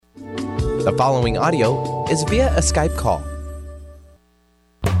The following audio is via a Skype call.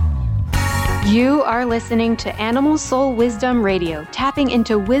 You are listening to Animal Soul Wisdom Radio, tapping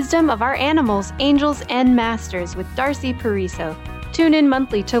into wisdom of our animals, angels, and masters with Darcy Pariso. Tune in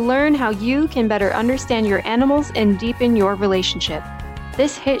monthly to learn how you can better understand your animals and deepen your relationship.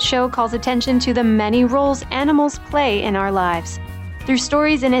 This hit show calls attention to the many roles animals play in our lives. Through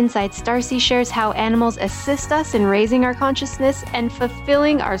stories and insights, Darcy shares how animals assist us in raising our consciousness and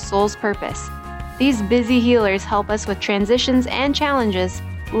fulfilling our soul's purpose. These busy healers help us with transitions and challenges,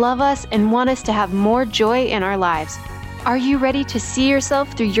 love us, and want us to have more joy in our lives. Are you ready to see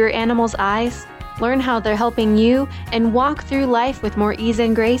yourself through your animal's eyes? Learn how they're helping you and walk through life with more ease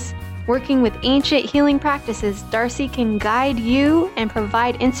and grace? Working with ancient healing practices, Darcy can guide you and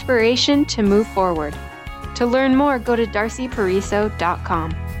provide inspiration to move forward. To learn more, go to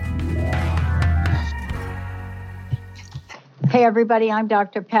darcypariso.com. Hey everybody, I'm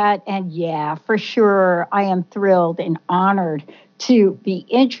Dr. Pat, and yeah, for sure, I am thrilled and honored to be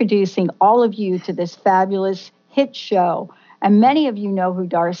introducing all of you to this fabulous hit show. And many of you know who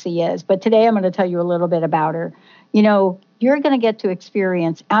Darcy is, but today I'm going to tell you a little bit about her. You know, you're going to get to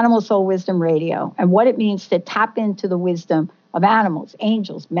experience Animal Soul Wisdom Radio and what it means to tap into the wisdom of animals,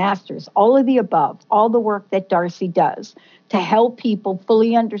 angels, masters, all of the above, all the work that Darcy does to help people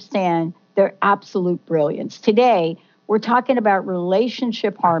fully understand their absolute brilliance. Today, we're talking about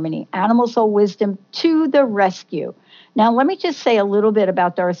relationship harmony, Animal Soul Wisdom to the rescue. Now, let me just say a little bit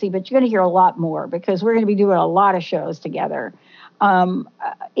about Darcy, but you're going to hear a lot more because we're going to be doing a lot of shows together.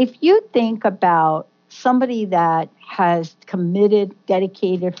 If you think about somebody that has committed,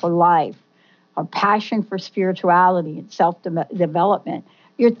 dedicated for life, a passion for spirituality and self-development,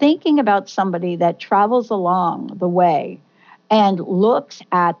 you're thinking about somebody that travels along the way and looks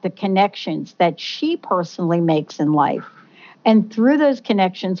at the connections that she personally makes in life. And through those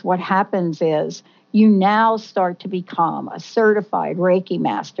connections, what happens is you now start to become a certified Reiki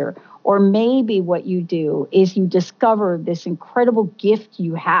master, or maybe what you do is you discover this incredible gift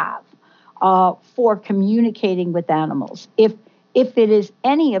you have for communicating with animals. If it is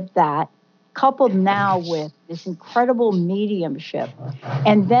any of that, coupled now with this incredible mediumship,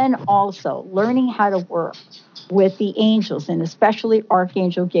 and then also learning how to work with the angels, and especially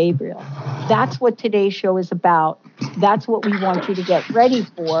Archangel Gabriel. That's what today's show is about. That's what we want you to get ready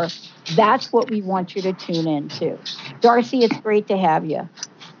for. That's what we want you to tune into. Darcy, it's great to have you.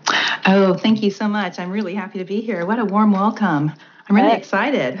 Oh, thank you so much. I'm really happy to be here. What a warm welcome. I'm really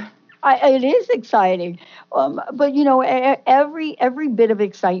excited. It is exciting, but you know, every bit of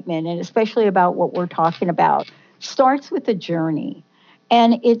excitement, and especially about what we're talking about, starts with a journey,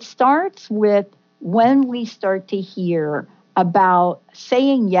 and it starts with when we start to hear about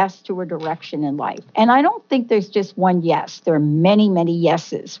saying yes to a direction in life. And I don't think there's just one yes. There are many, many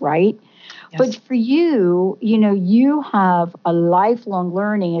yeses, right? Yes. But for you, you know, you have a lifelong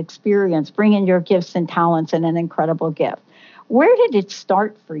learning experience, bringing your gifts and talents and an incredible gift. Where did it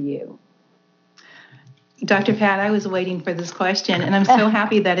start for you? Dr. Pat, I was waiting for this question, and I'm so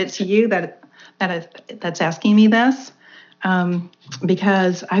happy that it's you that's asking me this,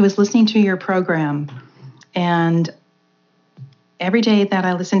 because I was listening to your program, and every day that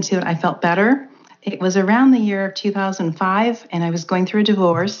I listened to it, I felt better. It was around the year of 2005, and I was going through a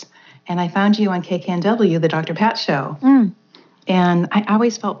divorce, and I found you on KKNW, the Dr. Pat Show. And I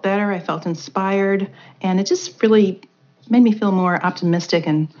always felt better. I felt inspired, and it just really made me feel more optimistic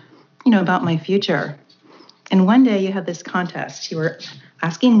and, you know, about my future. And one day you had this contest. You were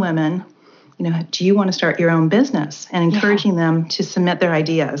asking women, you know, do you want to start your own business, and encouraging them to submit their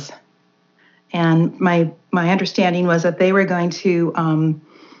ideas. And my understanding was that they were going to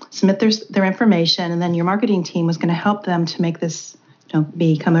submit their information, and then your marketing team was going to help them to make this, you know,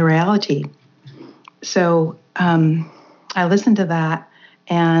 become a reality. So I listened to that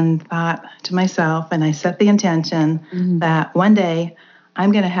and thought to myself, and I set the intention that one day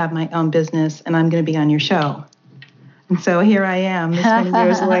I'm going to have my own business and I'm going to be on your show. And so here I am this many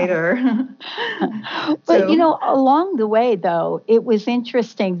years later. But, you know, along the way, though, it was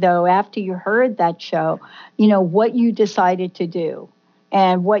interesting, though, after you heard that show, you know, what you decided to do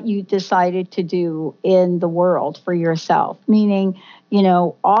and what you decided to do in the world for yourself, meaning, you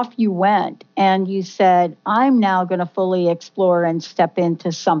know, off you went and you said, I'm now going to fully explore and step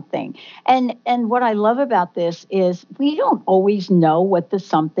into something. And what I love about this is we don't always know what the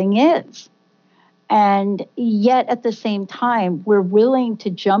something is. And yet at the same time, we're willing to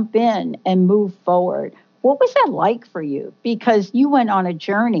jump in and move forward. What was that like for you? Because you went on a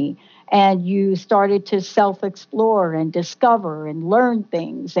journey and you started to self-explore and discover and learn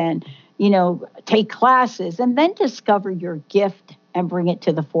things and, you know, take classes and then discover your gift and bring it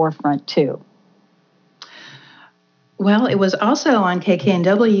to the forefront too? Well, it was also on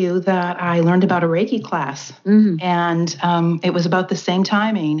KKNW that I learned about a Reiki class. And it was about the same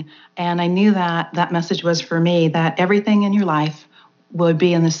timing. And I knew that that message was for me, that everything in your life would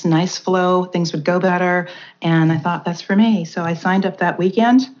be in this nice flow, things would go better. And I thought, that's for me. So I signed up that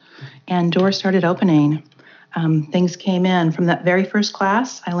weekend, and doors started opening. Things came in. From that very first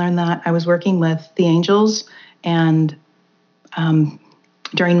class, I learned that I was working with the angels. And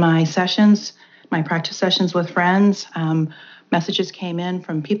during my sessions, my practice sessions with friends, messages came in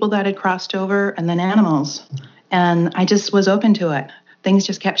from people that had crossed over, and then animals. And I just was open to it. Things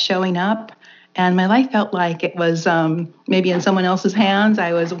just kept showing up. And my life felt like it was maybe in someone else's hands.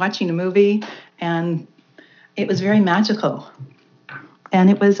 I was watching a movie, and it was very magical. And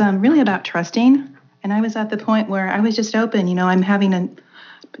it was really about trusting. And I was at the point where I was just open. I'm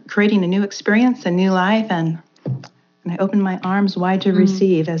creating a new experience, a new life, and I opened my arms wide to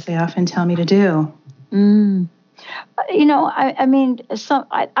receive, as they often tell me to do. I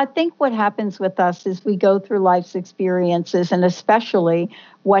think what happens with us is we go through life's experiences, and especially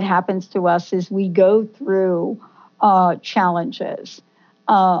what happens to us is we go through challenges.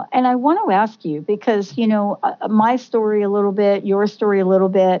 And I want to ask you, because, my story a little bit, your story a little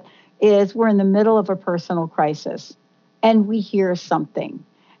bit, is we're in the middle of a personal crisis, and we hear something.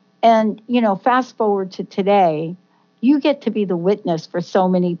 And, fast forward to today, you get to be the witness for so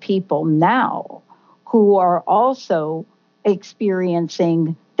many people now who are also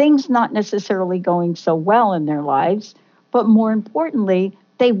experiencing things not necessarily going so well in their lives, but more importantly,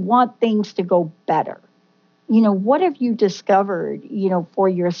 they want things to go better. What have you discovered, for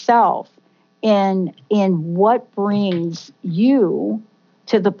yourself in what brings you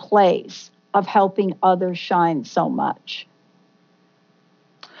to the place of helping others shine so much?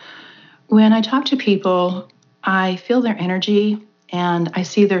 When I talk to people, I feel their energy and I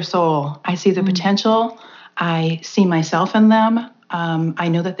see their soul. I see the potential. I see myself in them. I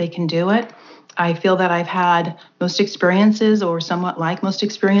know that they can do it. I feel that I've had most experiences, or somewhat like most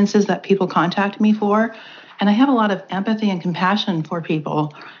experiences, that people contact me for. And I have a lot of empathy and compassion for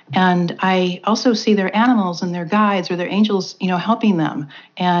people. And I also see their animals and their guides or their angels, helping them.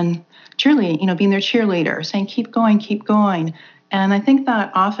 And truly, being their cheerleader, saying, keep going, keep going. And I think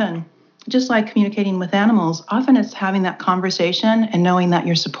that often, just like communicating with animals, often it's having that conversation and knowing that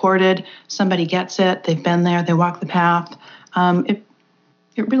you're supported, somebody gets it, they've been there, they walk the path.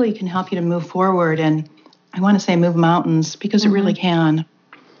 It really can help you to move forward. And I want to say move mountains, because it really can.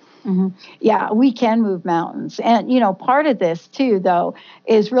 Yeah, we can move mountains. And, part of this too, though,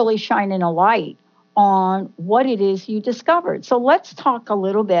 is really shining a light on what it is you discovered. So let's talk a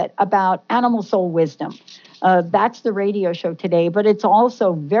little bit about Animal Soul Wisdom. That's the radio show today, but it's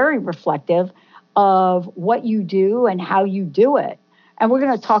also very reflective of what you do and how you do it. And we're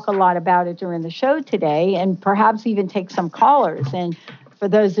going to talk a lot about it during the show today, and perhaps even take some callers. And for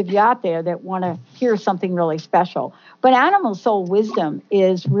those of you out there that want to hear something really special. But Animal Soul Wisdom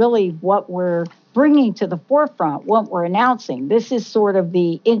is really what we're bringing to the forefront, what we're announcing. This is sort of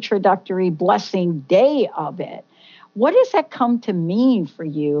the introductory blessing day of it. What does that come to mean for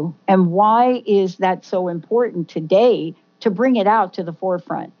you, and why is that so important today to bring it out to the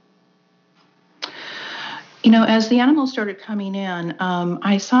forefront? As the animals started coming in,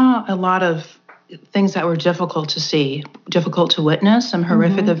 I saw a lot of things that were difficult to see, difficult to witness, some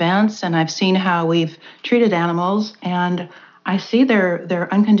horrific events, and I've seen how we've treated animals, and I see their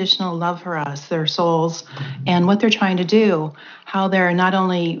unconditional love for us, their souls, and what they're trying to do, how they're not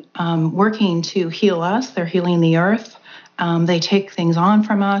only working to heal us, they're healing the earth. They take things on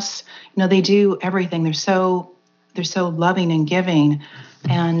from us. They do everything. They're so loving and giving.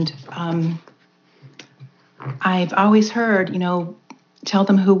 And I've always heard, tell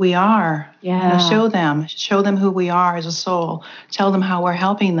them who we are. Yeah. Show them who we are as a soul. Tell them how we're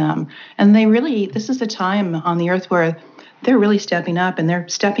helping them. And this is the time on the earth where they're really stepping up and they're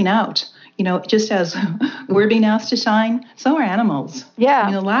stepping out. Just as we're being asked to shine, so are animals.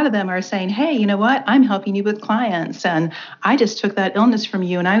 Yeah. A lot of them are saying, hey, you know what? I'm helping you with clients, and I just took that illness from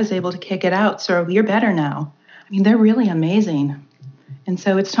you and I was able to kick it out. So you're better now. They're really amazing. And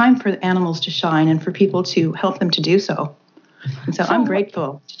so it's time for animals to shine and for people to help them to do so. And so I'm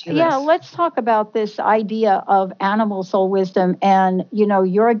grateful to do this. Yeah, let's talk about this idea of Animal Soul Wisdom and,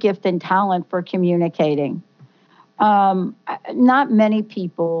 your gift and talent for communicating. Not many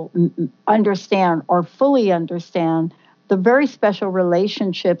people understand or fully understand the very special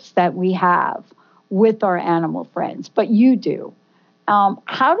relationships that we have with our animal friends, but you do.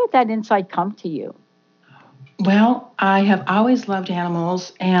 How did that insight come to you? Well, I have always loved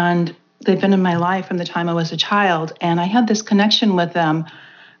animals, and they've been in my life from the time I was a child, and I had this connection with them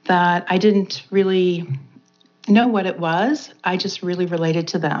that I didn't really know what it was. I just really related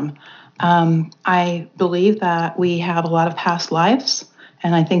to them. I believe that we have a lot of past lives,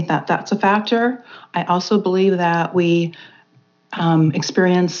 and I think that that's a factor. I also believe that we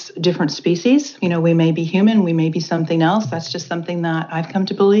experience different species. We may be human, we may be something else. That's just something that I've come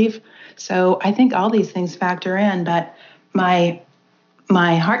to believe. So I think all these things factor in, but my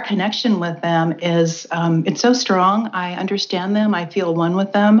heart connection with them is, it's so strong. I understand them. I feel one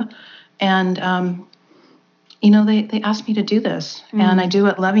with them. And, they asked me to do this, and I do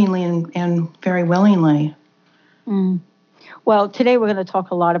it lovingly and very willingly. Well, today we're going to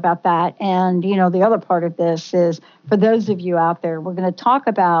talk a lot about that. And, the other part of this is, for those of you out there, we're going to talk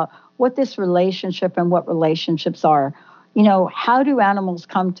about what this relationship and what relationships are. How do animals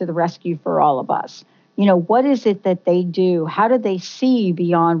come to the rescue for all of us? What is it that they do? How do they see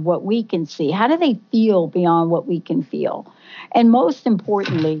beyond what we can see? How do they feel beyond what we can feel? And most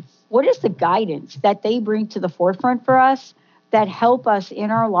importantly, what is the guidance that they bring to the forefront for us that help us in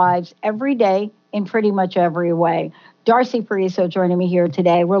our lives every day in pretty much every way? Darcy Pariso joining me here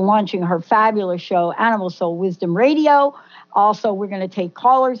today. We're launching her fabulous show, Animal Soul Wisdom Radio. Also, we're going to take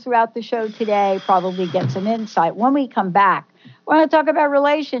callers throughout the show today, probably get some insight. When we come back, we're going to talk about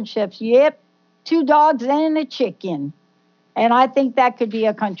relationships. Yep. 2 dogs and a chicken. And I think that could be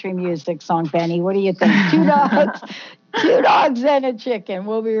a country music song, Benny. What do you think? 2 dogs and a chicken.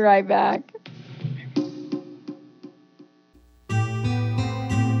 We'll be right back.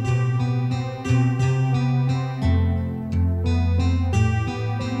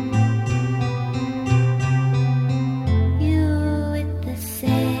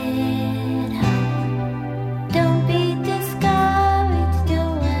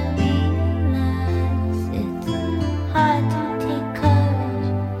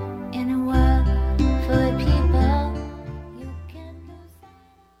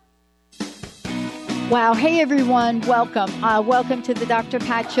 Wow. Hey, everyone. Welcome. Welcome to the Dr.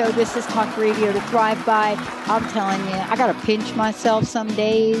 Pat Show. This is Talk Radio to Thrive By. I'm telling you, I got to pinch myself some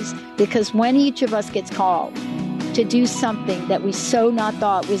days, because when each of us gets called to do something that we so not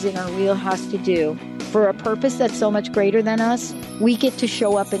thought was in our wheelhouse to do for a purpose that's so much greater than us, we get to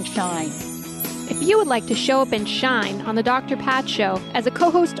show up and shine. If you would like to show up and shine on the Dr. Pat Show as a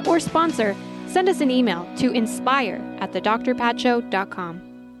co-host or sponsor, send us an email to inspire@thedrpatshow.com.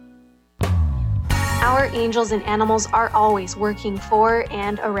 Our angels and animals are always working for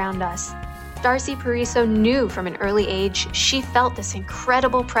and around us. Darcy Pariso knew from an early age she felt this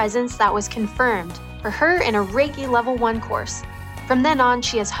incredible presence that was confirmed for her in a Reiki Level 1 course. From then on,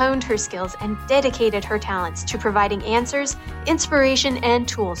 she has honed her skills and dedicated her talents to providing answers, inspiration, and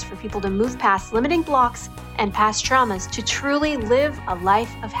tools for people to move past limiting blocks and past traumas to truly live a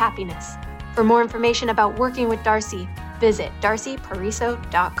life of happiness. For more information about working with Darcy, visit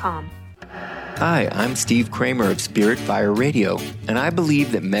darcypariso.com. Hi, I'm Steve Kramer of Spirit Fire Radio, and I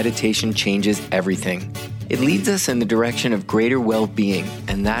believe that meditation changes everything. It leads us in the direction of greater well-being,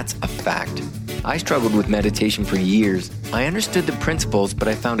 and that's a fact. I struggled with meditation for years. I understood the principles, but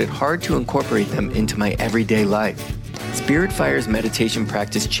I found it hard to incorporate them into my everyday life. Spirit Fire's meditation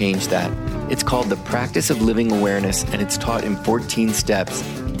practice changed that. It's called the Practice of Living Awareness, and it's taught in 14 steps.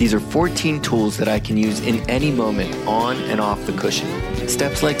 These are 14 tools that I can use in any moment, on and off the cushion.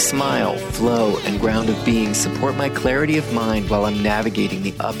 Steps like smile, flow, and ground of being support my clarity of mind while I'm navigating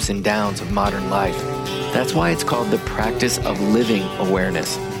the ups and downs of modern life. That's why it's called the Practice of Living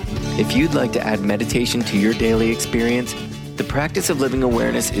Awareness. If you'd like to add meditation to your daily experience, the Practice of Living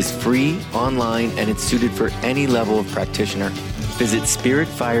Awareness is free, online, and it's suited for any level of practitioner. Visit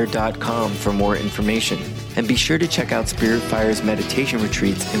spiritfire.com for more information. And be sure to check out Spirit Fire's meditation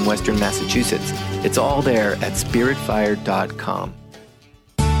retreats in Western Massachusetts. It's all there at spiritfire.com.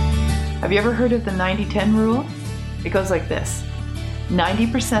 Have you ever heard of the 90-10 rule? It goes like this.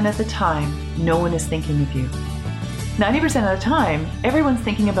 90% of the time, no one is thinking of you. 90% of the time, everyone's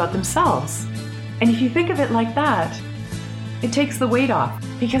thinking about themselves. And if you think of it like that, it takes the weight off,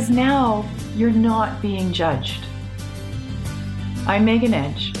 because now you're not being judged. I'm Megan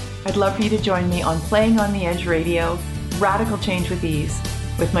Edge. I'd love for you to join me on Playing on the Edge Radio, Radical Change with Ease,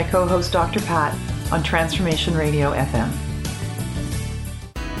 with my co-host Dr. Pat on Transformation Radio FM.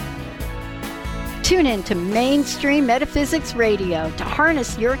 Tune in to Mainstream Metaphysics Radio to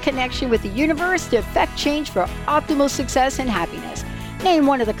harness your connection with the universe to effect change for optimal success and happiness. Named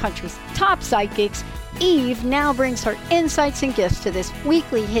one of the country's top psychics, Eve now brings her insights and gifts to this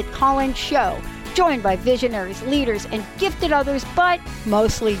weekly hit call-in show, joined by visionaries, leaders, and gifted others, but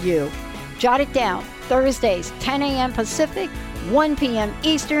mostly you. Jot it down. Thursdays, 10 a.m. Pacific, 1 p.m.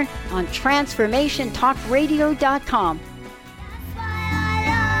 Eastern on TransformationTalkRadio.com.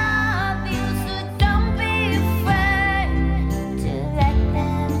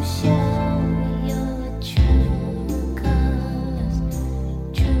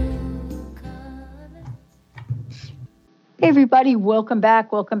 Hey everybody, welcome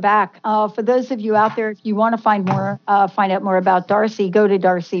back. Welcome back. For those of you out there, if you want to find out more about Darcy, go to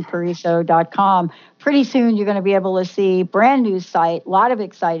darcypariso.com. Pretty soon you're going to be able to see brand new site, a lot of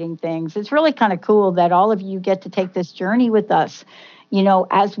exciting things. It's really kind of cool that all of you get to take this journey with us,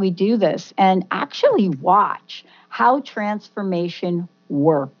 as we do this and actually watch how transformation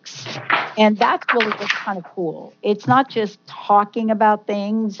works. And that's really what's kind of cool. It's not just talking about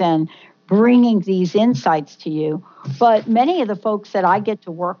things and bringing these insights to you, but many of the folks that I get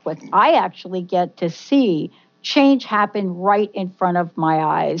to work with, I actually get to see change happen right in front of my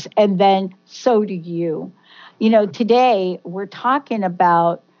eyes, and then so do you. Today we're talking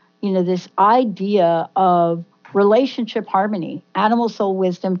about, this idea of relationship harmony, animal soul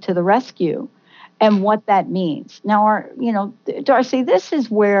wisdom to the rescue, and what that means. Now, Darcy, this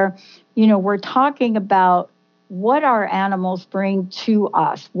is where, we're talking about what our animals bring to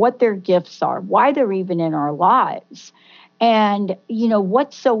us, what their gifts are, why they're even in our lives. And,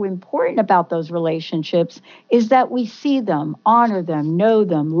 what's so important about those relationships is that we see them, honor them, know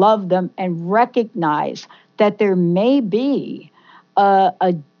them, love them, and recognize that there may be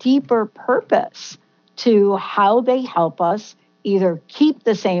a deeper purpose to how they help us either keep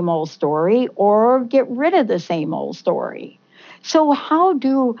the same old story or get rid of the same old story. So how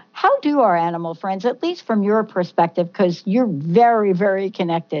do our animal friends, at least from your perspective, because you're very, very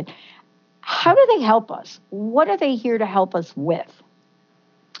connected, how do they help us? What are they here to help us with?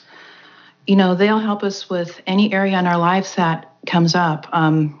 They'll help us with any area in our lives that comes up.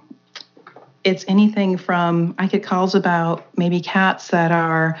 It's anything from, I get calls about maybe cats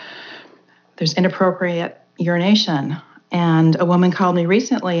there's inappropriate urination. And a woman called me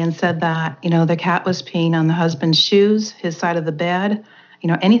recently and said that, the cat was peeing on the husband's shoes, his side of the bed,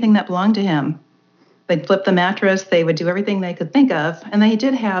 anything that belonged to him. They'd flip the mattress, they would do everything they could think of. And they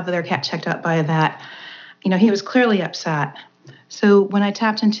did have their cat checked out by a vet. He was clearly upset. So when I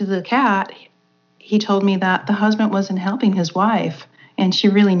tapped into the cat, he told me that the husband wasn't helping his wife and she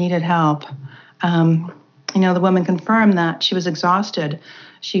really needed help. The woman confirmed that she was exhausted.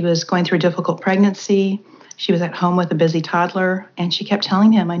 She was going through a difficult pregnancy. She was at home with a busy toddler, and she kept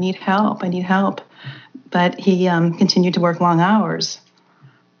telling him, I need help. But he continued to work long hours.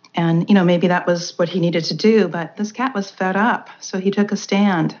 And, maybe that was what he needed to do, but this cat was fed up. So he took a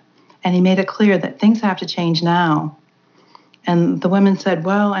stand, and he made it clear that things have to change now. And the woman said,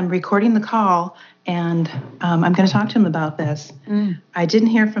 well, I'm recording the call, and I'm going to talk to him about this. I didn't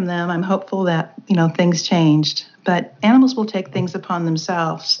hear from them. I'm hopeful that, things changed. But animals will take things upon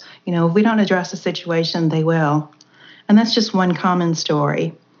themselves. If we don't address a situation, they will. And that's just one common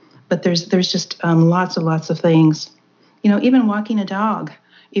story. But there's just lots of things. Even walking a dog.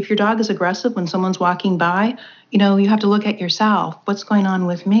 If your dog is aggressive when someone's walking by, you have to look at yourself. What's going on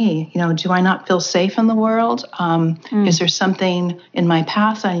with me? Do I not feel safe in the world? Is there something in my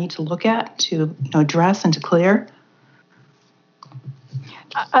past I need to look at to, address and to clear?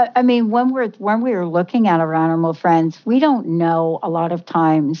 I mean, when we're looking at our animal friends, we don't know a lot of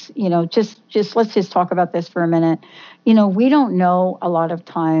times, just let's just talk about this for a minute. We don't know a lot of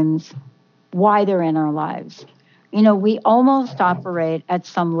times why they're in our lives. We almost operate at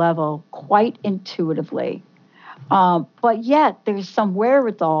some level quite intuitively. But yet there's some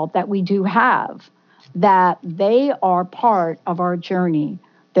wherewithal that we do have, that they are part of our journey.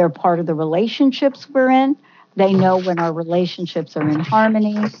 They're part of the relationships we're in. They know when our relationships are in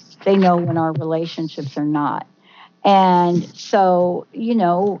harmony. They know when our relationships are not. And so,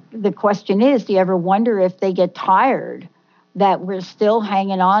 the question is, do you ever wonder if they get tired that we're still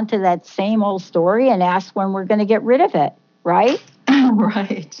hanging on to that same old story and ask when we're going to get rid of it, right?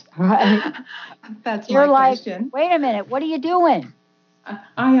 Right. That's You're my question. Wait a minute, what are you doing?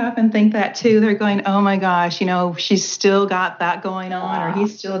 I often think that too. They're going, oh my gosh, she's still got that going on, or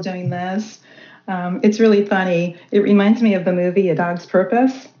he's still doing this. It's really funny. It reminds me of the movie A Dog's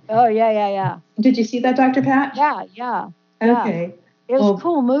Purpose. Oh, yeah. Did you see that, Dr. Pat? Yeah. Okay. It was a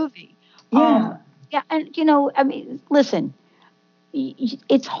cool movie. Yeah. And, listen,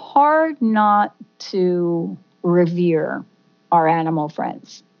 it's hard not to revere our animal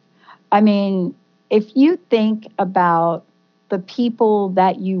friends. I mean, if you think about the people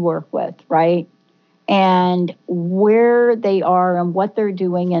that you work with, right, and where they are and what they're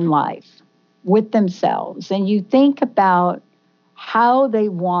doing in life with themselves, and you think about how they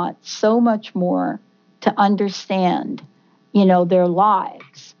want so much more to understand their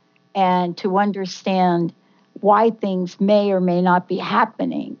lives and to understand why things may or may not be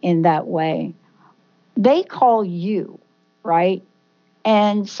happening in that way. They call you, right?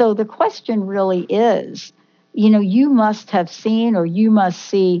 And so the question really is, you must have seen or you must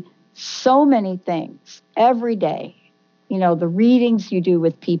see so many things every day. The readings you do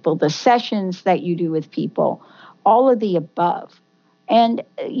with people, the sessions that you do with people, all of the above. And,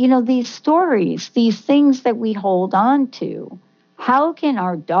 these stories, these things that we hold on to, how can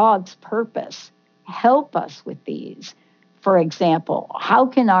our dog's purpose help us with these? For example, how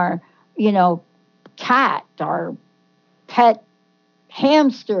can our, cat, our pet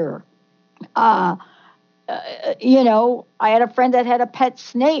hamster, I had a friend that had a pet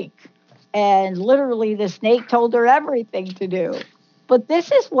snake, and literally the snake told her everything to do. But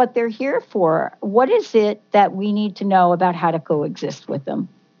this is what they're here for. What is it that we need to know about how to coexist with them?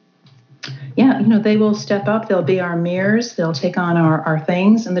 Yeah, they will step up. They'll be our mirrors. They'll take on our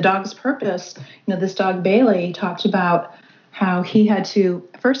things. And the dog's purpose, this dog Bailey talked about how he had to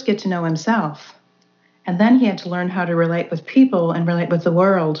first get to know himself. And then he had to learn how to relate with people and relate with the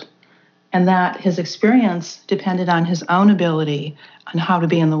world. And that his experience depended on his own ability on how to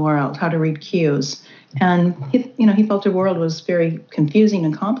be in the world, how to read cues. And he felt the world was very confusing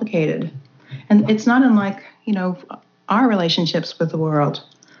and complicated. And it's not unlike, our relationships with the world.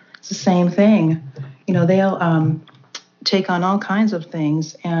 It's the same thing. They'll take on all kinds of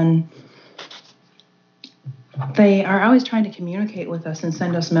things, and they are always trying to communicate with us and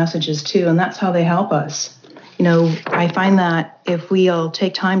send us messages too, and that's how they help us. I find that if we'll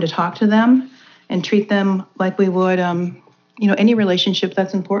take time to talk to them and treat them like we would, any relationship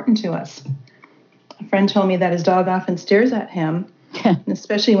that's important to us. A friend told me that his dog often stares at him, and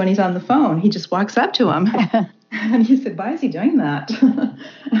especially when he's on the phone. He just walks up to him. And he said, "Why is he doing that?"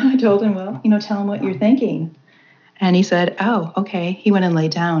 I told him, "Well, tell him what you're thinking." And he said, "Oh, okay." He went and lay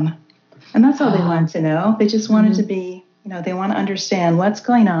down. And that's all they wanted to know. They just wanted to be, they want to understand what's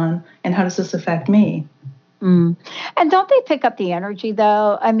going on and how does this affect me. Mm. And don't they pick up the energy,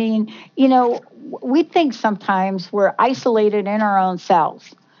 though? I mean, we think sometimes we're isolated in our own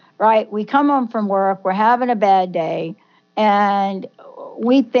selves, right? We come home from work, we're having a bad day, and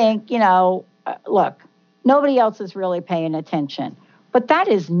we think, look, nobody else is really paying attention. But that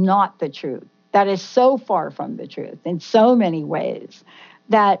is not the truth. That is so far from the truth in so many ways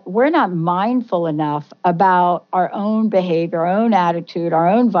that we're not mindful enough about our own behavior, our own attitude, our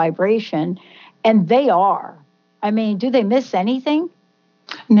own vibration. And they are. I mean, do they miss anything?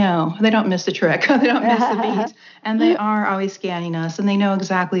 No, they don't miss the trick. They don't miss the beat. And they are always scanning us, and they know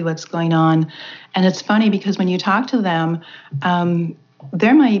exactly what's going on. And it's funny because when you talk to them,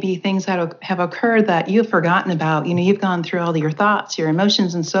 there might be things that have occurred that you've forgotten about. You've gone through all of your thoughts, your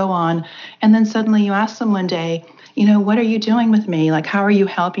emotions, and so on. And then suddenly you ask them one day, what are you doing with me? Like, how are you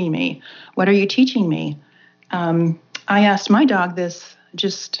helping me? What are you teaching me? I asked my dog this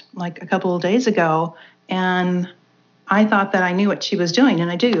just like a couple of days ago, and I thought that I knew what she was doing,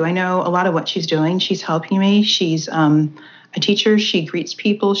 and I do. I know a lot of what she's doing. She's helping me. She's a teacher. She greets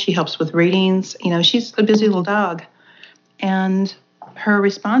people. She helps with readings. She's a busy little dog. And her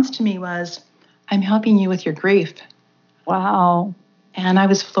response to me was, "I'm helping you with your grief." Wow. And I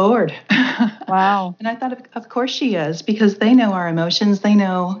was floored. Wow. And I thought, of course she is, because they know our emotions. They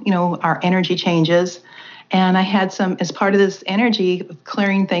know, our energy changes. And I had some, as part of this energy of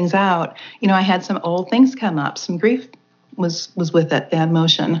clearing things out, I had some old things come up. Some grief was with it, the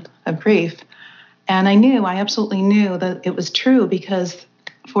emotion of grief. And I absolutely knew that it was true, because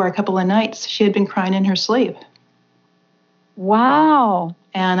for a couple of nights, she had been crying in her sleep. Wow.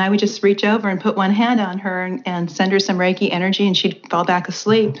 And I would just reach over and put one hand on her and send her some Reiki energy, and she'd fall back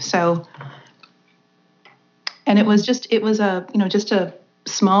asleep. So, and it was a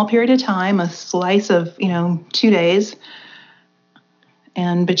small period of time, a slice of, 2 days.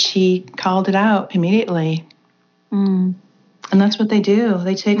 But she called it out immediately. Mm. And that's what they do.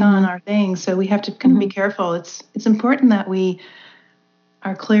 They take on our things. So we have to kind of be careful. It's important that we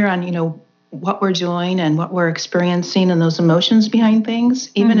are clear on, what we're doing and what we're experiencing and those emotions behind things.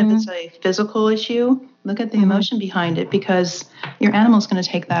 Even if it's a physical issue, look at the emotion behind it, because your animal's going to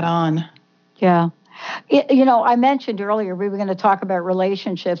take that on. Yeah. I mentioned earlier we were going to talk about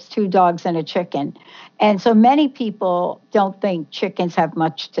relationships, 2 dogs and a chicken. And so many people don't think chickens have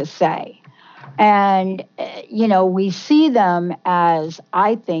much to say. And, we see them as,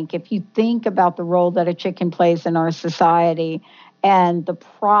 I think, if you think about the role that a chicken plays in our society and the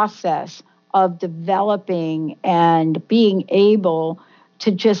process of developing and being able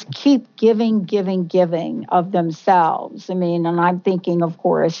to just keep giving of themselves. I mean, and I'm thinking, of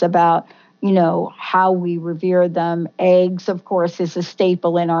course, about how we revere them. Eggs, of course, is a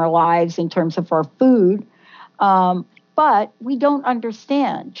staple in our lives in terms of our food. But we don't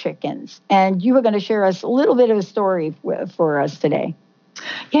understand chickens. And you were going to share us a little bit of a story for us today.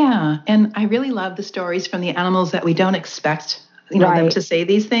 Yeah, and I really love the stories from the animals that we don't expect, them to say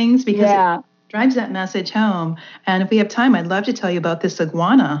these things, because it drives that message home. And if we have time, I'd love to tell you about this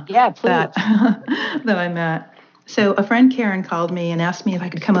iguana that I met. So a friend, Karen, called me and asked me if I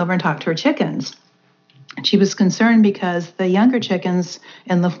could come over and talk to her chickens. And she was concerned because the younger chickens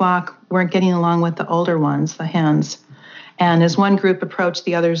in the flock weren't getting along with the older ones, the hens. And as one group approached,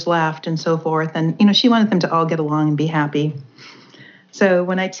 the others left and so forth. And, she wanted them to all get along and be happy. So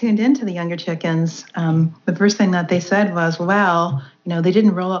when I tuned into the younger chickens, the first thing that they said was, well, they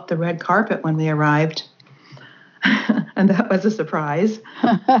didn't roll up the red carpet when we arrived. And that was a surprise.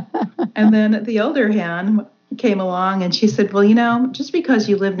 And then the older hen came along and she said, well, just because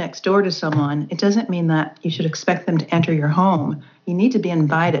you live next door to someone, it doesn't mean that you should expect them to enter your home. You need to be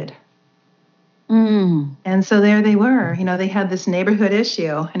invited. And so there they were. They had this neighborhood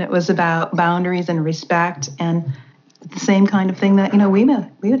issue, and it was about boundaries and respect and the same kind of thing that,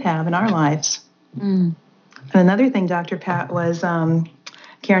 we would have in our lives. And another thing, Dr. Pat, was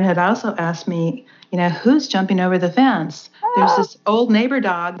Karen had also asked me, who's jumping over the fence? There's this old neighbor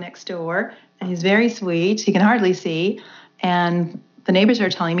dog next door, and he's very sweet. He can hardly see. And the neighbors are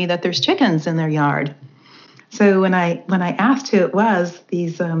telling me that there's chickens in their yard. So when I asked who it was,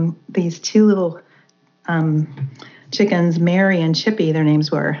 these two little chickens, Mary and Chippy, their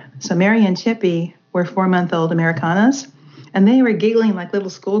names were. So Mary and Chippy were 4-month-old Americanas, and they were giggling like little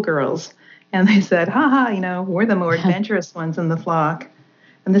schoolgirls. And they said, we're the more adventurous ones in the flock.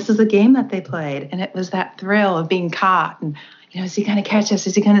 And this is a game that they played, and it was that thrill of being caught. And, is he going to catch us?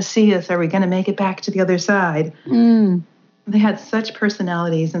 Is he going to see us? Are we going to make it back to the other side? They had such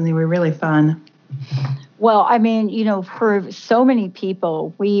personalities, and they were really fun. Well, for so many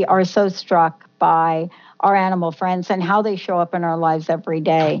people, we are so struck by our animal friends and how they show up in our lives every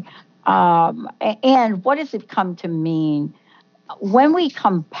day. And what does it come to mean? When we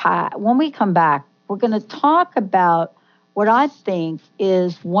come back, we're going to talk about what I think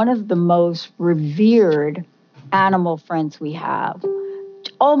is one of the most revered animal friends we have.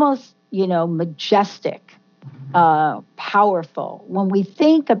 Almost, majestic, powerful. When we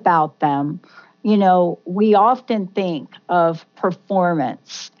think about them, we often think of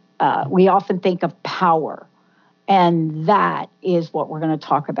performance. We often think of power. And that is what we're going to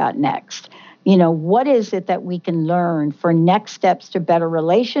talk about next. What is it that we can learn for next steps to better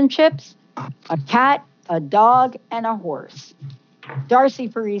relationships? A cat, a dog, and a horse. Darcy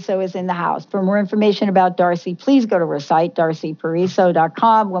Pariso is in the house. For more information about Darcy, please go to her site,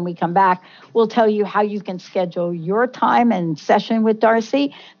 darcypariso.com. When we come back, we'll tell you how you can schedule your time and session with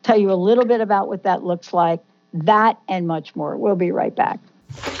Darcy, tell you a little bit about what that looks like, that and much more. We'll be right back.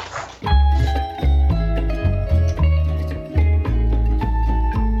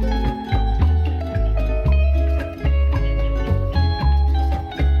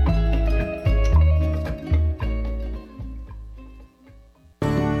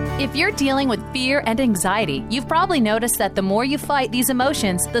 If you're dealing with fear and anxiety, you've probably noticed that the more you fight these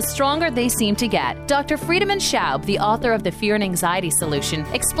emotions, the stronger they seem to get. Dr. Friedemann Schaub, the author of The Fear and Anxiety Solution,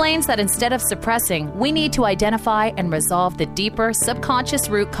 explains that instead of suppressing, we need to identify and resolve the deeper, subconscious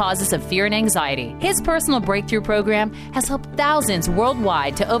root causes of fear and anxiety. His personal breakthrough program has helped thousands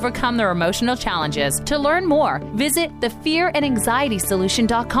worldwide to overcome their emotional challenges. To learn more, visit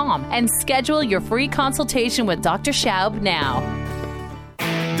thefearandanxietysolution.com and schedule your free consultation with Dr. Schaub now.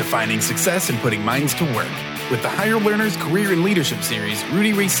 Defining success and putting minds to work. With the Higher Learners Career and Leadership Series,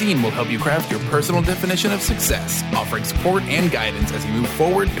 Rudy Racine will help you craft your personal definition of success, offering support and guidance as you move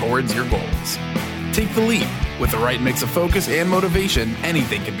forward towards your goals. Take the leap. With the right mix of focus and motivation,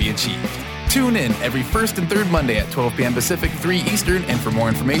 anything can be achieved. Tune in every first and third Monday at 12 p.m. Pacific, 3 Eastern, and for more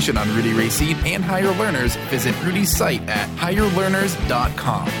information on Rudy Racine and Higher Learners, visit Rudy's site at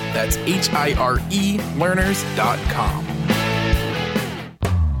higherlearners.com. That's HIRE learners.com.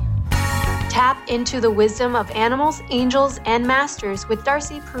 Tap into the wisdom of animals, angels, and masters with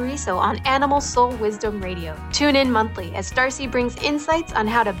Darcy Pariso on Animal Soul Wisdom Radio. Tune in monthly as Darcy brings insights on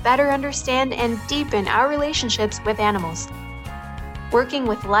how to better understand and deepen our relationships with animals. Working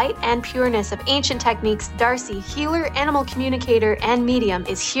with light and pureness of ancient techniques, Darcy, healer, animal communicator, and medium,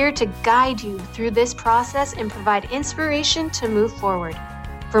 is here to guide you through this process and provide inspiration to move forward.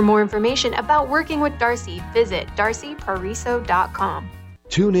 For more information about working with Darcy, visit darcypariso.com.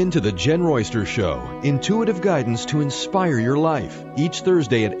 Tune in to The Jen Royster Show, intuitive guidance to inspire your life, each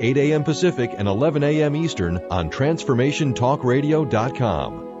Thursday at 8 a.m. Pacific and 11 a.m. Eastern on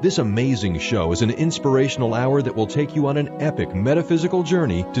TransformationTalkRadio.com. This amazing show is an inspirational hour that will take you on an epic metaphysical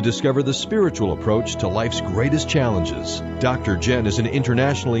journey to discover the spiritual approach to life's greatest challenges. Dr. Jen is an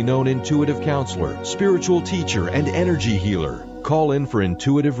internationally known intuitive counselor, spiritual teacher, and energy healer. Call in for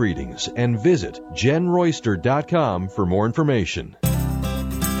intuitive readings and visit jenroyster.com for more information. To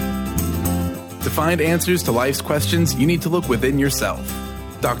find answers to life's questions, you need to look within yourself.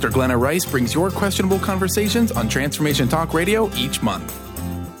 Dr. Glenna Rice brings your questionable conversations on Transformation Talk Radio each month.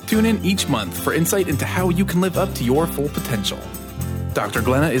 Tune in each month for insight into how you can live up to your full potential. Dr.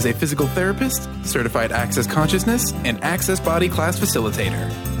 Glenna is a physical therapist, certified Access Consciousness, and Access Body Class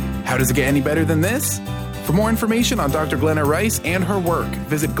facilitator. How does it get any better than this? For more information on Dr. Glenna Rice and her work,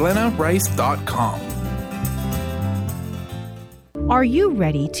 visit glennarice.com. Are you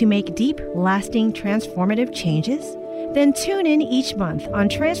ready to make deep, lasting, transformative changes? Then tune in each month on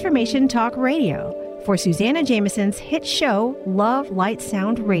Transformation Talk Radio for Susanna Jameson's hit show, Love, Light,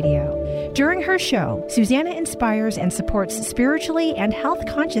 Sound Radio. During her show, Susanna inspires and supports spiritually and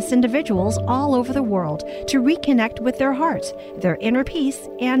health-conscious individuals all over the world to reconnect with their hearts, their inner peace,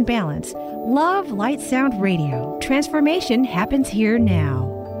 and balance. Love, Light, Sound Radio. Transformation happens here now.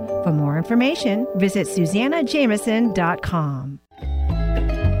 For more information, visit SusannaJameson.com.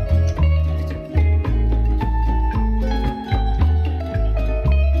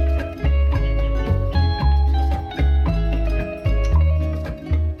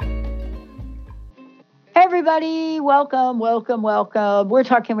 Everybody, welcome. We're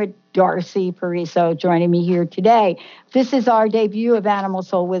talking with Darcy Pariso joining me here today. This is our debut of Animal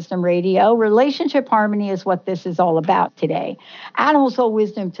Soul Wisdom Radio. Relationship harmony is what this is all about today. Animal Soul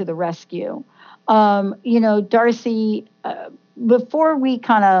Wisdom to the rescue. Darcy, before we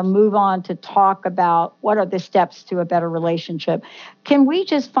kind of move on to talk about what are the steps to a better relationship, can we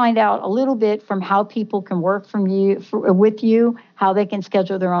just find out a little bit from how people can work with you, how they can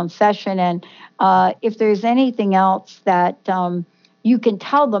schedule their own session, and if there's anything else that you can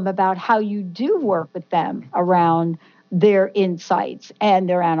tell them about how you do work with them around their insights and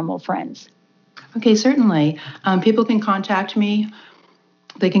their animal friends? Okay, certainly. People can contact me.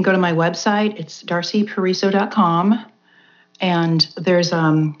 They can go to my website. It's darcypariso.com. And there's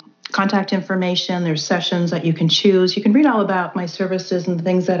contact information. There's sessions that you can choose. You can read all about my services and the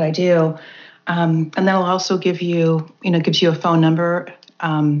things that I do. And that'll also gives you a phone number,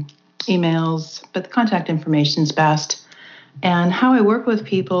 emails, but the contact information is best. And how I work with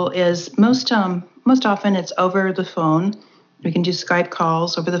people is most often it's over the phone. We can do Skype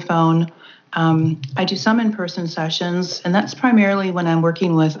calls over the phone. I do some in-person sessions, and that's primarily when I'm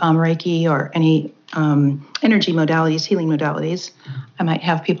working with Reiki or any energy modalities, healing modalities. I might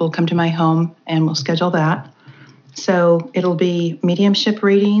have people come to my home, and we'll schedule that. So it'll be mediumship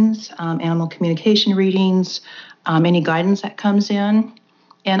readings, animal communication readings, any guidance that comes in,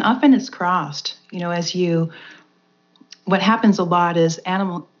 and often it's crossed. What happens a lot is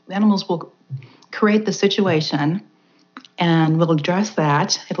animals will create the situation, and we'll address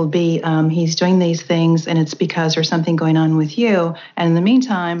that. It'll be, he's doing these things, and it's because there's something going on with you. And in the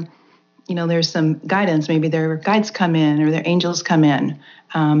meantime, there's some guidance. Maybe their guides come in or their angels come in.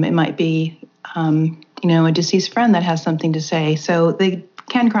 It might be, a deceased friend that has something to say. So they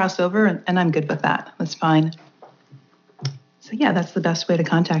can cross over, and I'm good with that. That's fine. So, yeah, that's the best way to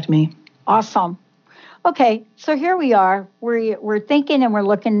contact me. Awesome. Okay, so here we are. We're thinking and we're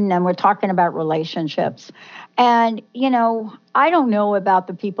looking and we're talking about relationships. And, I don't know about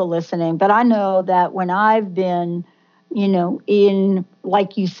the people listening, but I know that when I've been, in,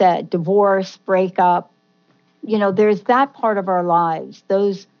 like you said, divorce, breakup, there's that part of our lives,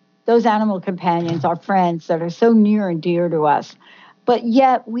 those animal companions, our friends that are so near and dear to us. But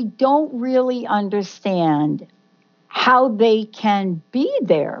yet we don't really understand how they can be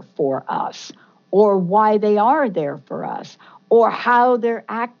there for us, or why they are there for us, or how they're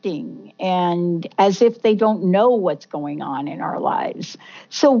acting, and as if they don't know what's going on in our lives.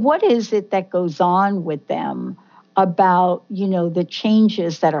 So what is it that goes on with them about, the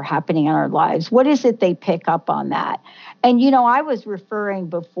changes that are happening in our lives? What is it they pick up on that? And, I was referring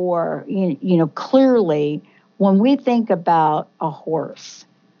before, clearly, when we think about a horse,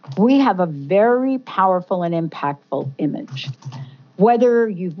 we have a very powerful and impactful image. Whether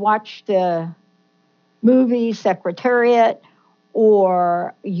you've watched the movie Secretariat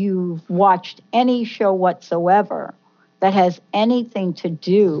or you've watched any show whatsoever that has anything to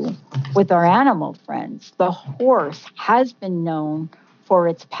do with our animal friends, the horse has been known for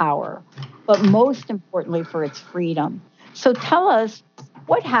its power, but most importantly for its freedom. So tell us,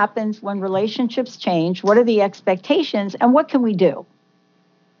 what happens when relationships change? What are the expectations, and what can we do?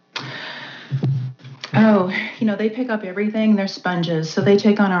 Oh, they pick up everything. They're sponges. So they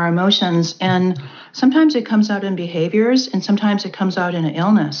take on our emotions. And sometimes it comes out in behaviors, and sometimes it comes out in an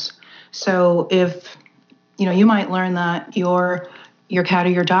illness. So if, you might learn that your cat or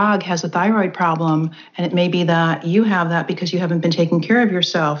your dog has a thyroid problem, and it may be that you have that because you haven't been taking care of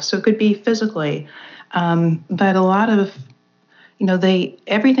yourself. So it could be physically. But a lot of,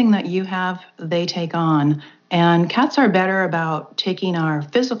 everything that you have, they take on. And cats are better about taking our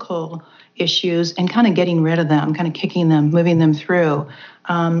physical issues and kind of getting rid of them, kind of kicking them, moving them through.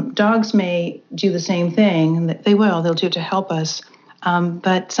 Dogs may do the same thing. They'll do it to help us.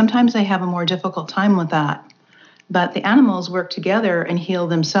 But sometimes they have a more difficult time with that. But the animals work together and heal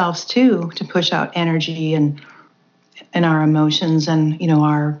themselves too, to push out energy and our emotions and,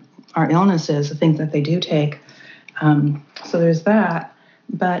 our illnesses, the things that they do take. So there's that.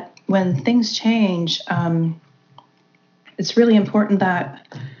 But when things change, it's really important that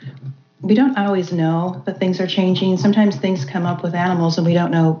we don't always know that things are changing. Sometimes things come up with animals and we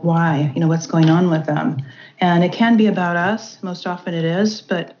don't know why, what's going on with them. And it can be about us. Most often it is,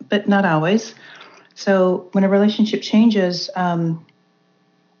 but not always. So when a relationship changes, the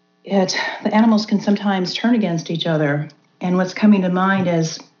animals can sometimes turn against each other. And what's coming to mind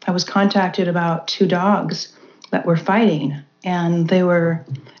is I was contacted about 2 dogs that were fighting, and they were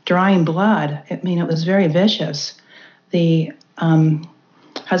drawing blood. It was very vicious. The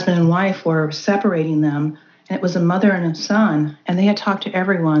husband and wife were separating them, and it was a mother and a son, and they had talked to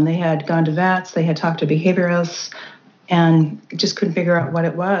everyone. They had gone to vets, they had talked to behavioralists, and just couldn't figure out what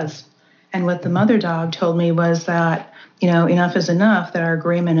it was. And what the mother dog told me was that, enough is enough, that our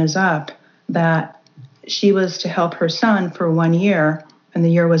agreement is up, that she was to help her son for 1 year, and the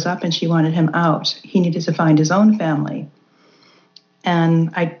year was up and she wanted him out. He needed to find his own family.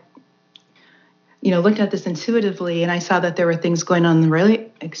 And I, looked at this intuitively, and I saw that there were things going on in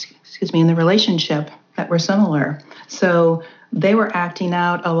the relationship that were similar. So they were acting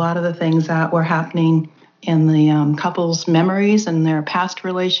out a lot of the things that were happening in the couple's memories and their past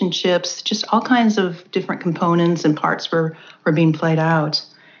relationships. Just all kinds of different components and parts were being played out.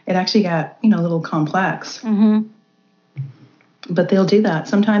 It actually got, a little complex. Mm-hmm. But they'll do that.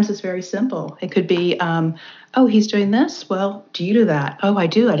 Sometimes it's very simple. It could be, oh, he's doing this? Well, do you do that? Oh, I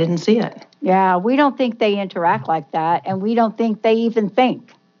do. I didn't see it. Yeah, we don't think they interact like that, and we don't think they even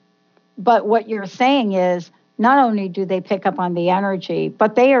think. But what you're saying is, not only do they pick up on the energy,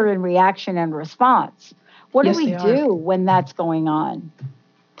 but they are in reaction and response. What do we do when that's going on?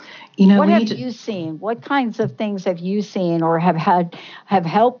 What have you seen? What kinds of things have you seen or have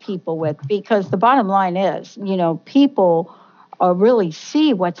helped people with? Because the bottom line is, people really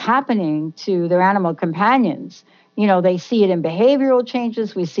see what's happening to their animal companions. They see it in behavioral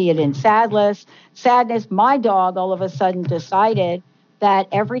changes. We see it in sadness. My dog all of a sudden decided that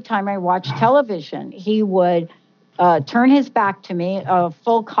every time I watched television, he would turn his back to me, a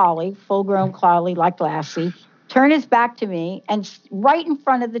full-grown collie like Lassie, turn his back to me and right in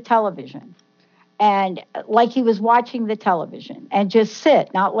front of the television. And like he was watching the television, and just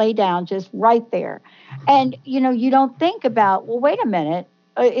sit, not lay down, just right there. And, you don't think about, well, wait a minute,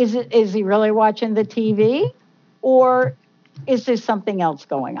 is he really watching the TV? Or is there something else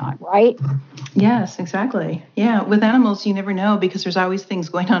going on, right? Yes, exactly. Yeah, with animals, you never know because there's always things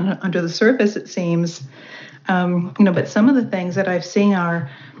going on under the surface, it seems. But some of the things that I've seen are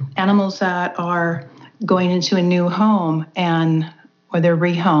animals that are going into a new home or they're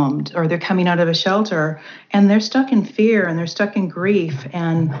rehomed or they're coming out of a shelter and they're stuck in fear and they're stuck in grief.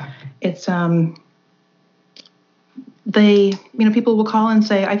 And it's, people will call and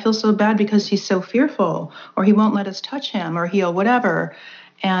say, I feel so bad because he's so fearful, or he won't let us touch him, or he'll whatever.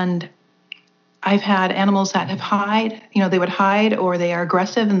 And I've had animals that have they would hide, or they are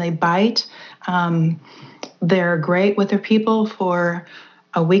aggressive and they bite. They're great with their people for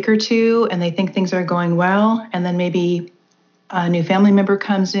a week or two, and they think things are going well. And then maybe a new family member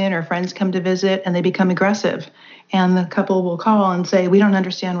comes in or friends come to visit and they become aggressive. And the couple will call and say, we don't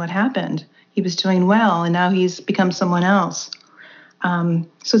understand what happened. He was doing well, and now he's become someone else. So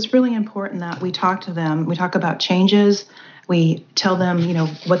it's really important that we talk to them. We talk about changes. We tell them,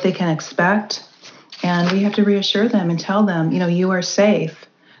 what they can expect. And we have to reassure them and tell them, you are safe.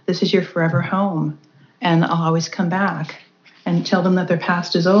 This is your forever home. And I'll always come back. And tell them that their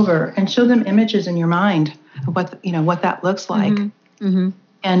past is over. And show them images in your mind of what that looks like. Mm-hmm. Mm-hmm.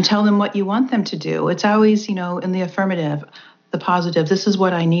 And tell them what you want them to do. It's always, in the affirmative, the positive. This is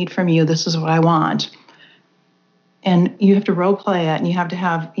what I need from you. This is what I want. And you have to role play it, and you have to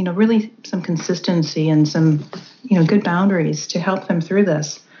have, really some consistency and some, good boundaries to help them through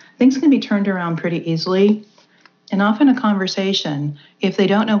this. Things can be turned around pretty easily. And often a conversation, if they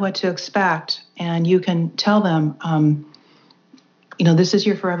don't know what to expect, and you can tell them, this is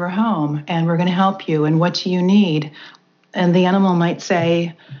your forever home, and we're going to help you, and what do you need? And the animal might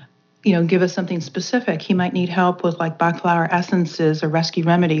say, give us something specific. He might need help with like Bach flower essences or rescue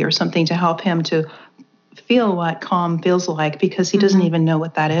remedy or something to help him to feel what calm feels like, because he doesn't even know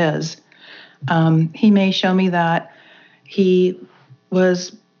what that is. He may show me that he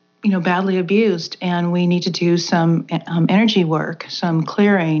was, badly abused, and we need to do some energy work, some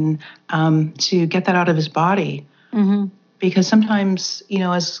clearing to get that out of his body. Mm-hmm. Because sometimes,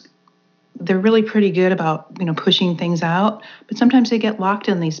 as they're really pretty good about, pushing things out, but sometimes they get locked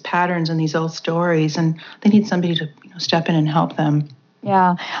in these patterns and these old stories, and they need somebody to step in and help them.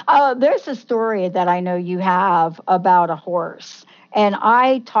 Yeah. There's a story that I know you have about a horse. And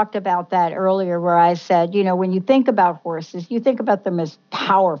I talked about that earlier, where I said, when you think about horses, you think about them as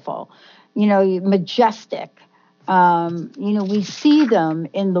powerful, majestic. We see them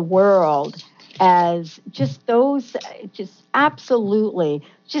in the world as just those, just absolutely,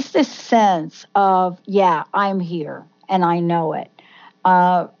 just this sense of, yeah, I'm here and I know it.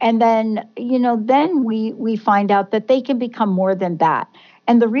 And then, then we find out that they can become more than that.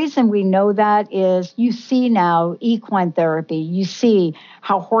 And the reason we know that is you see now equine therapy. You see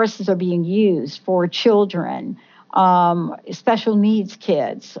how horses are being used for children, special needs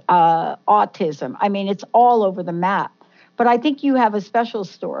kids, autism. I mean, it's all over the map. But I think you have a special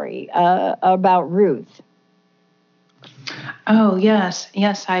story about Ruth. Oh, yes.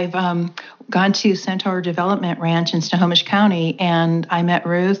 I've gone to Centaur Development Ranch in Snohomish County, and I met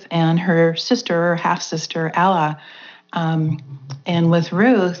Ruth and her sister, half-sister, Ella. And with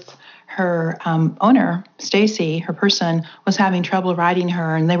Ruth, her owner, Stacy, her person, was having trouble riding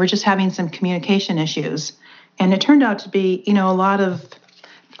her, and they were just having some communication issues. And it turned out to be, a lot of,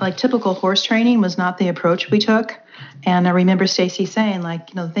 like, typical horse training was not the approach we took. And I remember Stacy saying,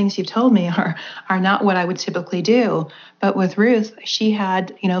 like, the things you've told me are not what I would typically do. But with Ruth, she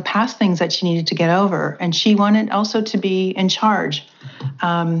had, past things that she needed to get over. And she wanted also to be in charge.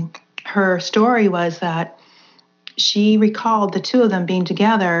 Her story was that she recalled the two of them being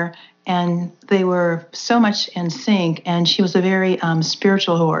together, and they were so much in sync. And she was a very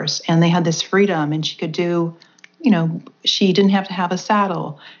spiritual horse, and they had this freedom, and she could do, she didn't have to have a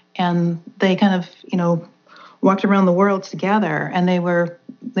saddle. And they kind of, walked around the world together, and they were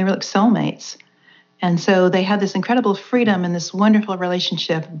like soulmates. And so they had this incredible freedom and this wonderful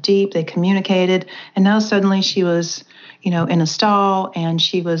relationship, deep, they communicated. And now suddenly she was, in a stall, and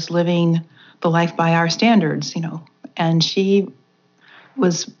she was living the life by our standards, and she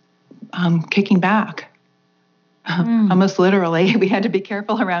was kicking back. Almost literally. We had to be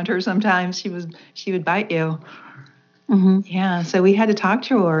careful around her sometimes. She would bite you. Mm-hmm. Yeah, so we had to talk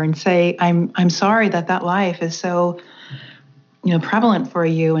to her and say, I'm sorry that life is so, prevalent for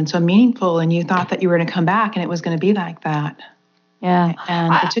you and so meaningful, and you thought that you were going to come back and it was going to be like that. Yeah.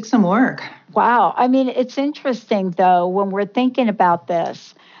 And it took some work. Wow. I mean, it's interesting, though, when we're thinking about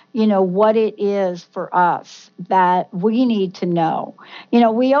this, what it is for us that we need to know.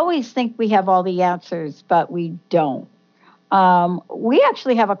 We always think we have all the answers, but we don't. We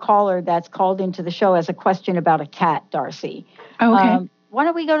actually have a caller that's called into the show as a question about a cat, Darcy. Oh, okay. Why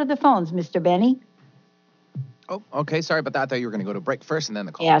don't we go to the phones, Mr. Benny? Oh, okay. Sorry about that. I thought you were going to go to break first and then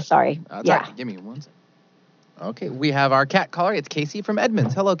the call. Yeah, sorry. Sorry. Give me one second. Okay, we have our cat caller. It's Casey from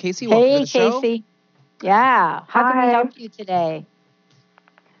Edmonds. Hello, Casey. Welcome to the show. Hey, Casey. Yeah. How can we help you today?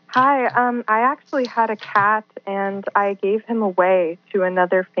 Hi. I actually had a cat, and I gave him away to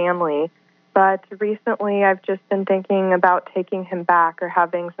another family. But recently, I've just been thinking about taking him back or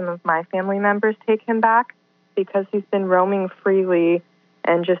having some of my family members take him back, because he's been roaming freely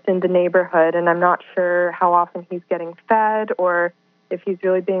and just in the neighborhood, and I'm not sure how often he's getting fed or if he's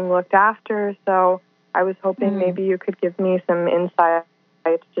really being looked after. So I was hoping maybe you could give me some insight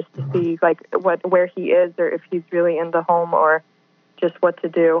just to see where he is, or if he's really in the home, or just what to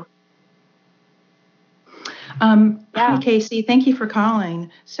do. Hi, Casey. Thank you for calling.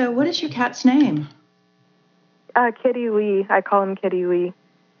 So what is your cat's name? Kitty Lee. I call him Kitty Lee.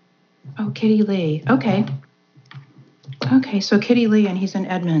 Oh, Kitty Lee. Okay. Okay, so Kitty Lee, and he's in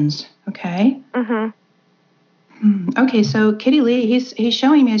Edmonds. Okay. Mm-hmm. Okay, so Kitty Lee, he's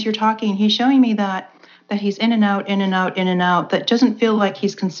showing me as you're talking, he's showing me that he's in and out, that doesn't feel like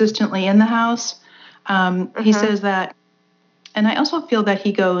he's consistently in the house. He says that, and I also feel that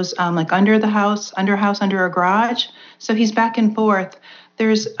he goes under the house, under a garage. So he's back and forth.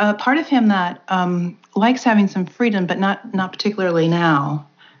 There's a part of him that likes having some freedom, but not particularly now.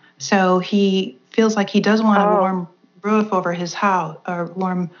 So he feels like he does want a warm roof over his house, or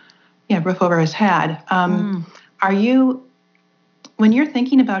roof over his head. when you're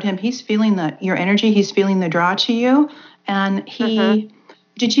thinking about him, he's feeling your energy, he's feeling the draw to you. And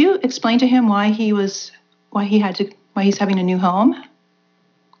did you explain to him why he's having a new home?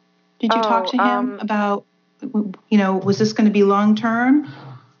 Did you talk to him about, was this going to be long term,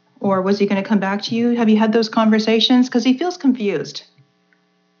 or was he going to come back to you? Have you had those conversations? Because he feels confused.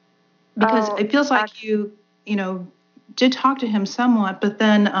 Because it feels like you did talk to him somewhat, but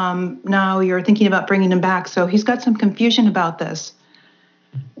then now you're thinking about bringing him back. So he's got some confusion about this.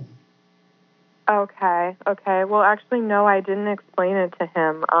 Okay. Well, actually, no, I didn't explain it to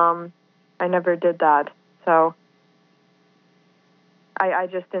him. I never did that. So I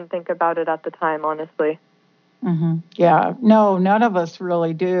just didn't think about it at the time, honestly. Mm-hmm. Yeah. No, none of us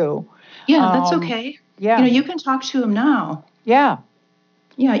really do. Yeah, that's okay. Yeah. You can talk to him now. Yeah.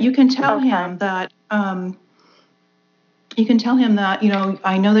 Yeah, you can tell him that, I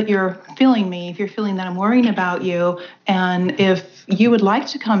know that you're feeling me, if you're feeling that I'm worrying about you, and if you would like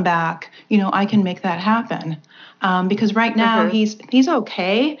to come back, I can make that happen. Because right now he's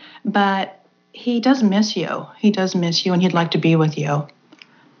okay, but he does miss you. He does miss you, and he'd like to be with you.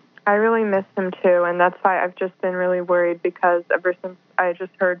 I really miss him too, and that's why I've just been really worried, because ever since I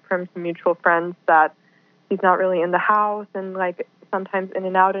just heard from some mutual friends that he's not really in the house and sometimes in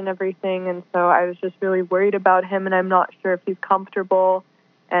and out and everything, and so I was just really worried about him, and I'm not sure if he's comfortable,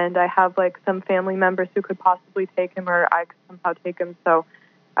 and I have some family members who could possibly take him, or I could somehow take him, so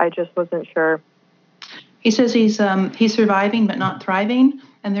I just wasn't sure. He says he's surviving but not thriving,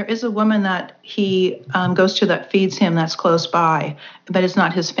 and there is a woman that he goes to that feeds him that's close by, but it's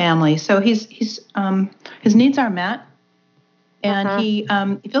not his family. So his needs are met, and he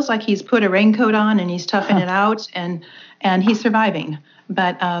feels like he's put a raincoat on and he's toughing it out, and he's surviving.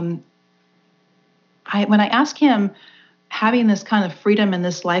 But when I ask him, having this kind of freedom in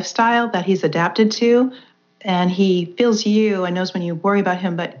this lifestyle that he's adapted to, and he feels you and knows when you worry about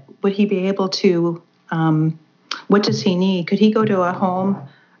him, but would he be able to, what does he need? Could he go to a home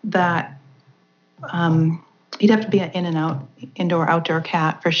that, he'd have to be an in and out, indoor, outdoor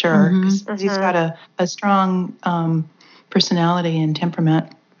cat for sure, because he's got a strong personality and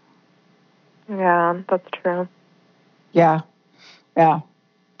temperament. Yeah, that's true. Yeah.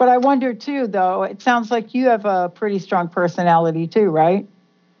 But I wonder too, though, it sounds like you have a pretty strong personality too, right?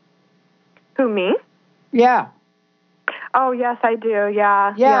 Who, me? Yeah. Oh, yes, I do.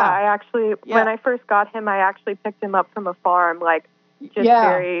 Yeah. I actually, when I first got him, I actually picked him up from a farm,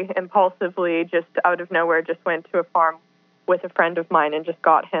 very impulsively, just out of nowhere, just went to a farm with a friend of mine and just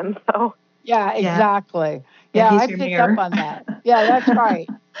got him. So. Yeah, exactly. Yeah, I picked up on that. Yeah, that's right.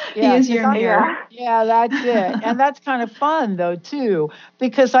 Yeah, he is your mirror. Yeah, that's it. And that's kind of fun, though, too,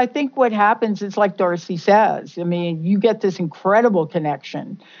 because I think what happens is like Darcy says, I mean, you get this incredible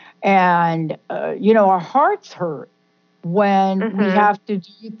connection, and, our hearts hurt when we have to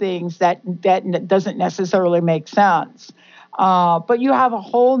do things that doesn't necessarily make sense. But you have a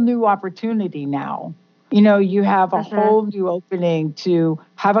whole new opportunity now. You have a whole new opening to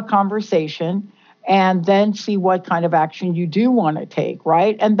have a conversation and then see what kind of action you do want to take,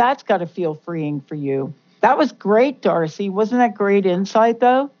 right? And that's got to feel freeing for you. That was great, Darcy. Wasn't that great insight,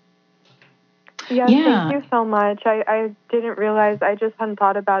 though? Yes, thank you so much. I didn't realize, I just hadn't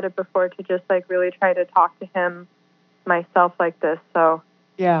thought about it before to just really try to talk to him myself like this. So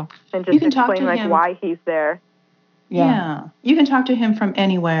yeah, and just explain why he's there. Yeah, you can talk to him from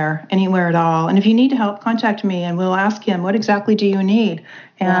anywhere at all. And if you need help, contact me, and we'll ask him, what exactly do you need?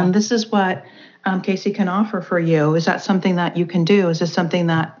 And this is what Casey can offer for you. Is that something that you can do? Is this something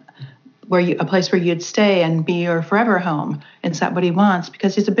that a place where you'd stay and be your forever home? Is that what he wants?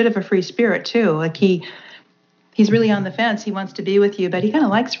 Because he's a bit of a free spirit too. He's really on the fence. He wants to be with you, but he kind of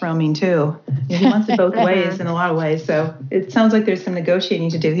likes roaming too. He wants it both ways in a lot of ways. So it sounds like there's some negotiating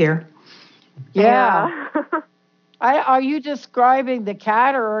to do here. Yeah. Are you describing the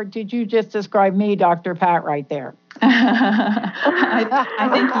cat, or did you just describe me, Dr. Pat, right there? I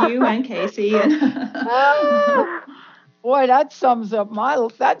think you and Casey. Boy, that sums up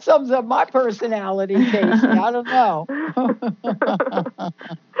my personality, Casey. I don't know.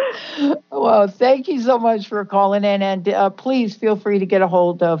 Well, thank you so much for calling in, and please feel free to get a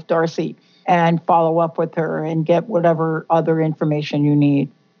hold of Darcy and follow up with her and get whatever other information you need.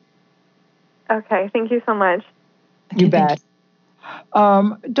 Okay, thank you so much. You bet.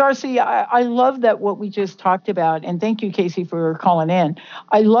 Darcy, I love that what we just talked about, and thank you, Casey, for calling in.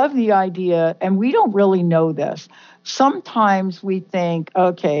 I love the idea, and we don't really know this. Sometimes we think,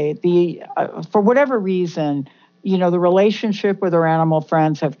 okay, for whatever reason, the relationship with our animal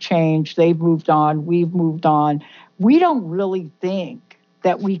friends have changed. They've moved on. We've moved on. We don't really think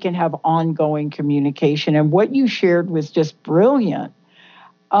that we can have ongoing communication. And what you shared was just brilliant.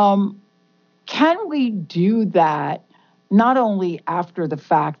 Can we do that not only after the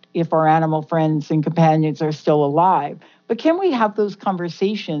fact if our animal friends and companions are still alive, but can we have those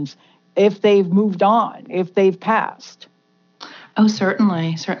conversations if they've moved on, if they've passed? Oh,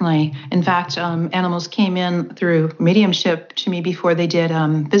 certainly, certainly. In fact, animals came in through mediumship to me before they did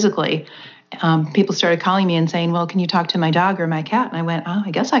physically. People started calling me and saying, well, can you talk to my dog or my cat? And I went, oh,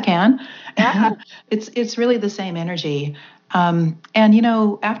 I guess I can. It's really the same energy. And,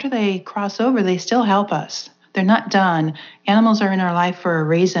 after they cross over, they still help us. They're not done. Animals are in our life for a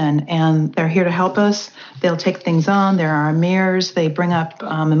reason, and they're here to help us. They'll take things on. They're our mirrors. They bring up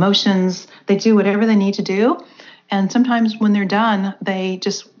emotions. They do whatever they need to do. And sometimes when they're done, they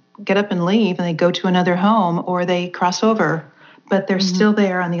just get up and leave, and they go to another home, or they cross over. But they're still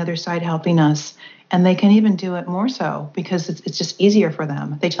there on the other side helping us. And they can even do it more so because it's just easier for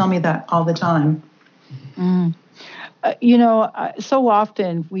them. They tell me that all the time. So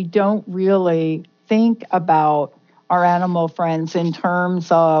often we don't really think about our animal friends in terms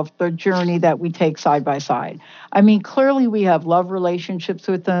of the journey that we take side by side. I mean, clearly we have love relationships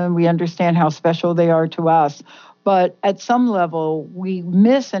with them. We understand how special they are to us. But at some level, we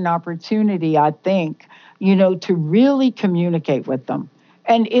miss an opportunity, I think, to really communicate with them.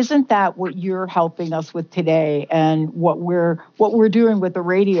 And isn't that what you're helping us with today, and what we're doing with the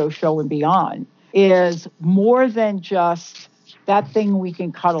radio show and beyond is more than just that thing we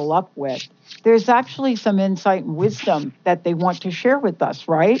can cuddle up with. There's actually some insight and wisdom that they want to share with us,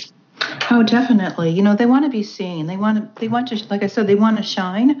 right? Oh, definitely. They want to be seen. They want to, like I said, they want to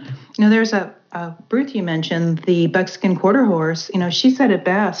shine. There's a Ruth you mentioned, the buckskin quarter horse. She said it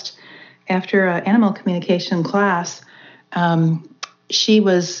best after an animal communication class. She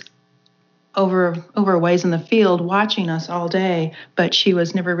was over a ways in the field watching us all day, but she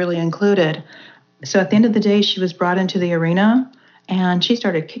was never really included. So at the end of the day, she was brought into the arena, and she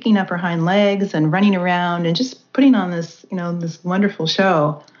started kicking up her hind legs and running around and just putting on this, this wonderful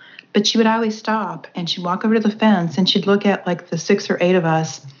show. But she would always stop, and she'd walk over to the fence, and she'd look at like the 6 or 8 of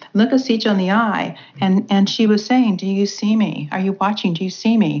us, look us each on the eye, and she was saying, do you see me? Are you watching? Do you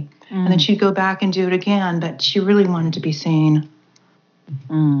see me? And then she'd go back and do it again, but she really wanted to be seen.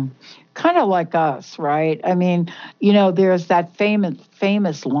 Kind of like us, right? I mean, there's that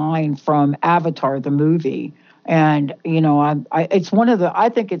famous line from Avatar, the movie. And, I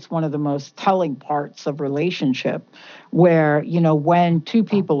think it's one of the most telling parts of relationship where, when two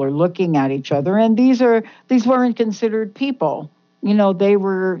people are looking at each other, and these weren't considered people, they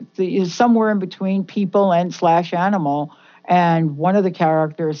were somewhere in between people and / animal. And one of the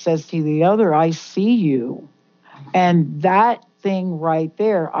characters says to the other, I see you. And that thing right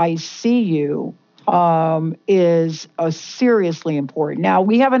there, I see you, is seriously important. Now,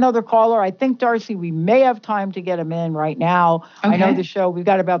 we have another caller. I think, Darcy, we may have time to get him in right now. Okay. I know the show, we've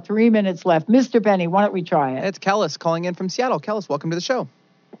got about 3 minutes left. Mr. Benny, why don't we try it? It's Kellis calling in from Seattle. Kellis, welcome to the show.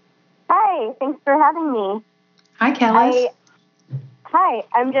 Hi, thanks for having me. Hi, Kellis. Hi,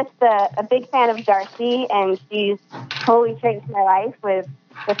 I'm just a big fan of Darcy, and she's totally changed my life with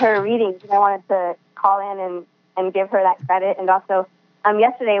her readings. And I wanted to call in and give her that credit. And also,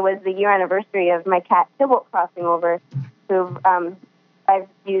 yesterday was the year anniversary of my cat Tybalt crossing over, who I've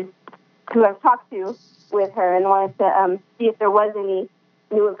talked to with her, and wanted to see if there was any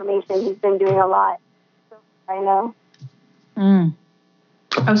new information. He's been doing a lot, so I know.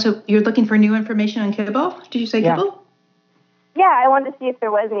 Oh, so you're looking for new information on Tybalt? Did you say Tybalt? Yeah, I wanted to see if there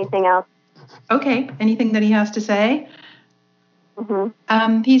was anything else. Okay, anything that he has to say?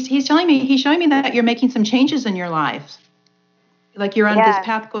 Mm-hmm. He's showing me that you're making some changes in your life. Like you're on this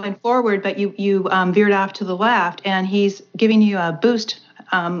path going forward, but you veered off to the left, and he's giving you a boost,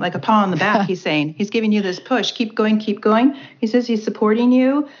 like a paw on the back. He's saying he's giving you this push. Keep going, keep going. He says he's supporting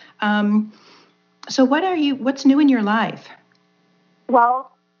you. So what's new in your life?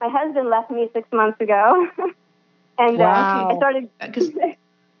 Well, my husband left me 6 months ago, and I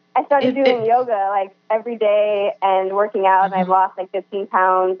started doing yoga like every day and working out, and I've lost like 15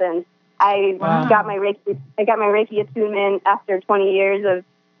 pounds, and I got my Reiki attunement after 20 years of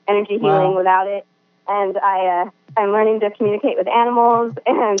energy healing without it, and I'm learning to communicate with animals,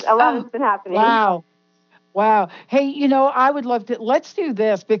 and a lot has been happening. Wow. Hey, I would love to, let's do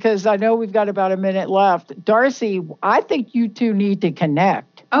this because I know we've got about a minute left. Darcy, I think you two need to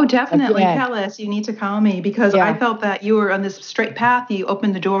connect. Oh, definitely. Kellis, you need to call me because I felt that you were on this straight path. You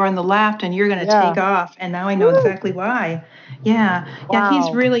opened the door on the left and you're going to take off. And now I know exactly why. Yeah. Yeah.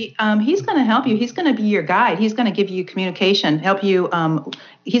 He's really, he's going to help you. He's going to be your guide. He's going to give you communication, help you.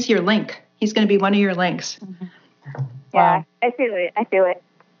 He's your link. He's going to be one of your links. Yeah, I feel it.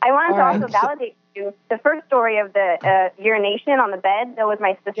 I wanted to also validate you. The first story of the urination on the bed, that was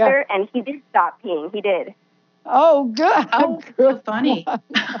my sister, and he did stop peeing. He did. Oh, good. Oh, good. Funny.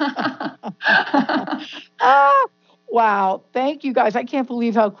 Wow. Thank you, guys. I can't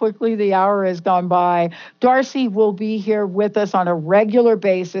believe how quickly the hour has gone by. Darcy will be here with us on a regular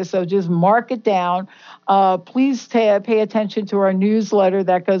basis, so just mark it down. Please pay attention to our newsletter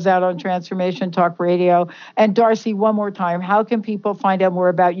that goes out on Transformation Talk Radio. And Darcy, one more time, how can people find out more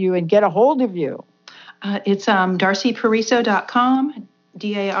about you and get a hold of you? It's darcypariso.com,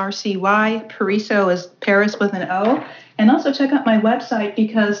 DARCY. Pariso is Paris with an O. And also check out my website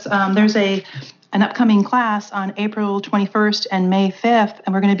because there's an upcoming class on April 21st and May 5th,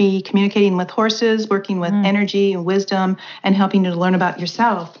 and we're going to be communicating with horses, working with energy and wisdom, and helping you to learn about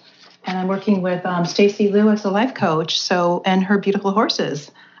yourself. And I'm working with Stacy Lewis, a life coach, and her beautiful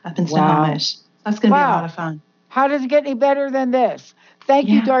horses up in Snohomish. That's going to be a lot of fun. How does it get any better than this? Thank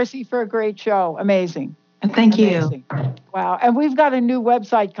you, Darcy, for a great show. Amazing. And thank you. Wow. And we've got a new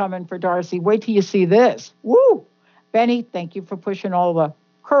website coming for Darcy. Wait till you see this. Woo! Benny, thank you for pushing all the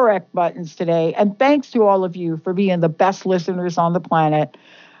correct buttons today. And thanks to all of you for being the best listeners on the planet.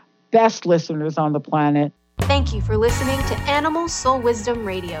 Best listeners on the planet. Thank you for listening to Animal Soul Wisdom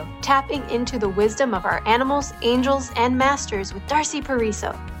Radio, tapping into the wisdom of our animals, angels, and masters with Darcy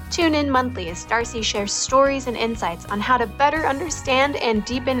Pariso. Tune in monthly as Darcy shares stories and insights on how to better understand and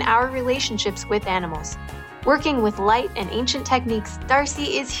deepen our relationships with animals. Working with light and ancient techniques,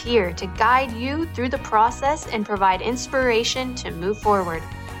 Darcy is here to guide you through the process and provide inspiration to move forward.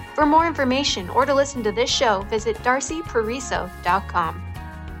 For more information or to listen to this show, visit darcypariso.com.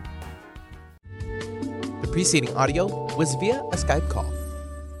 The preceding audio was via a Skype call.